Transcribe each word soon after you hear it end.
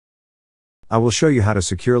I will show you how to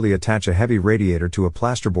securely attach a heavy radiator to a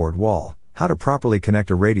plasterboard wall, how to properly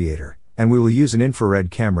connect a radiator, and we will use an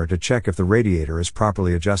infrared camera to check if the radiator is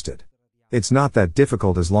properly adjusted. It's not that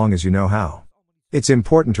difficult as long as you know how. It's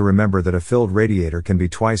important to remember that a filled radiator can be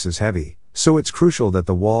twice as heavy, so it's crucial that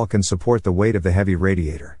the wall can support the weight of the heavy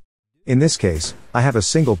radiator. In this case, I have a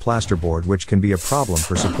single plasterboard which can be a problem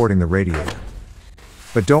for supporting the radiator.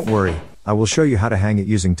 But don't worry, I will show you how to hang it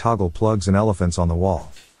using toggle plugs and elephants on the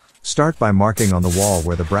wall. Start by marking on the wall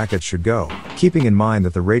where the brackets should go, keeping in mind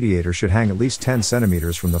that the radiator should hang at least 10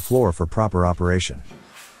 centimeters from the floor for proper operation.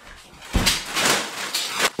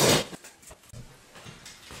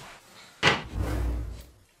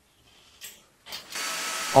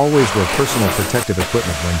 Always wear personal protective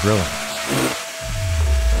equipment when drilling.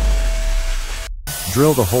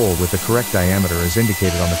 Drill the hole with the correct diameter as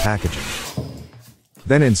indicated on the packaging.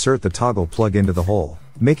 Then insert the toggle plug into the hole,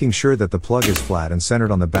 making sure that the plug is flat and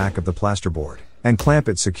centered on the back of the plasterboard, and clamp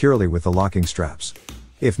it securely with the locking straps.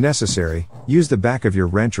 If necessary, use the back of your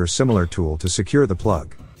wrench or similar tool to secure the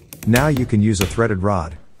plug. Now you can use a threaded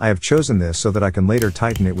rod. I have chosen this so that I can later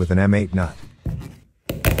tighten it with an M8 nut.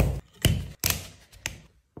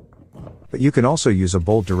 But you can also use a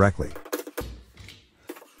bolt directly.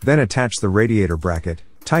 Then attach the radiator bracket,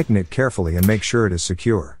 tighten it carefully and make sure it is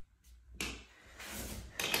secure.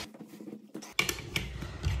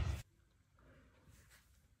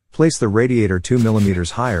 Place the radiator 2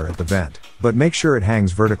 mm higher at the vent, but make sure it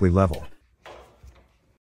hangs vertically level.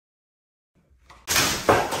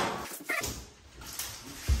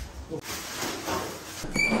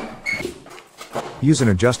 Use an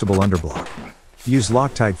adjustable underblock. Use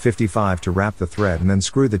Loctite 55 to wrap the thread and then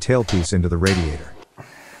screw the tailpiece into the radiator.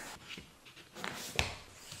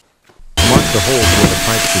 Mark the holes where the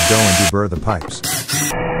pipes should go and deburr the pipes.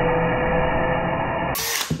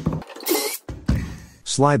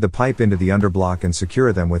 Slide the pipe into the underblock and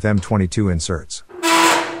secure them with M22 inserts.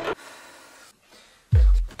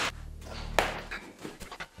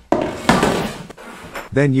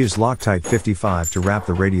 Then use Loctite 55 to wrap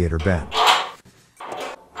the radiator bend.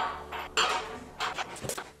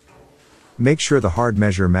 Make sure the hard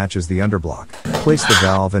measure matches the underblock. Place the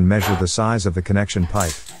valve and measure the size of the connection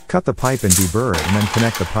pipe. Cut the pipe and deburr it and then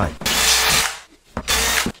connect the pipe.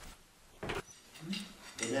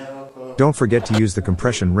 Don't forget to use the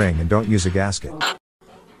compression ring and don't use a gasket.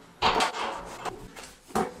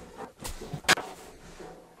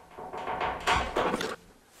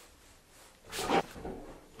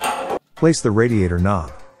 Place the radiator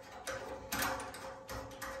knob.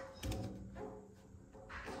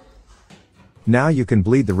 Now you can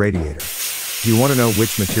bleed the radiator. Do you want to know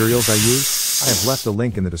which materials I use? I have left a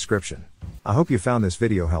link in the description. I hope you found this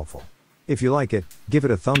video helpful. If you like it, give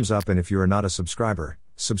it a thumbs up, and if you are not a subscriber,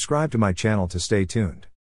 subscribe to my channel to stay tuned.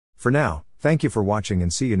 For now, thank you for watching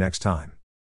and see you next time.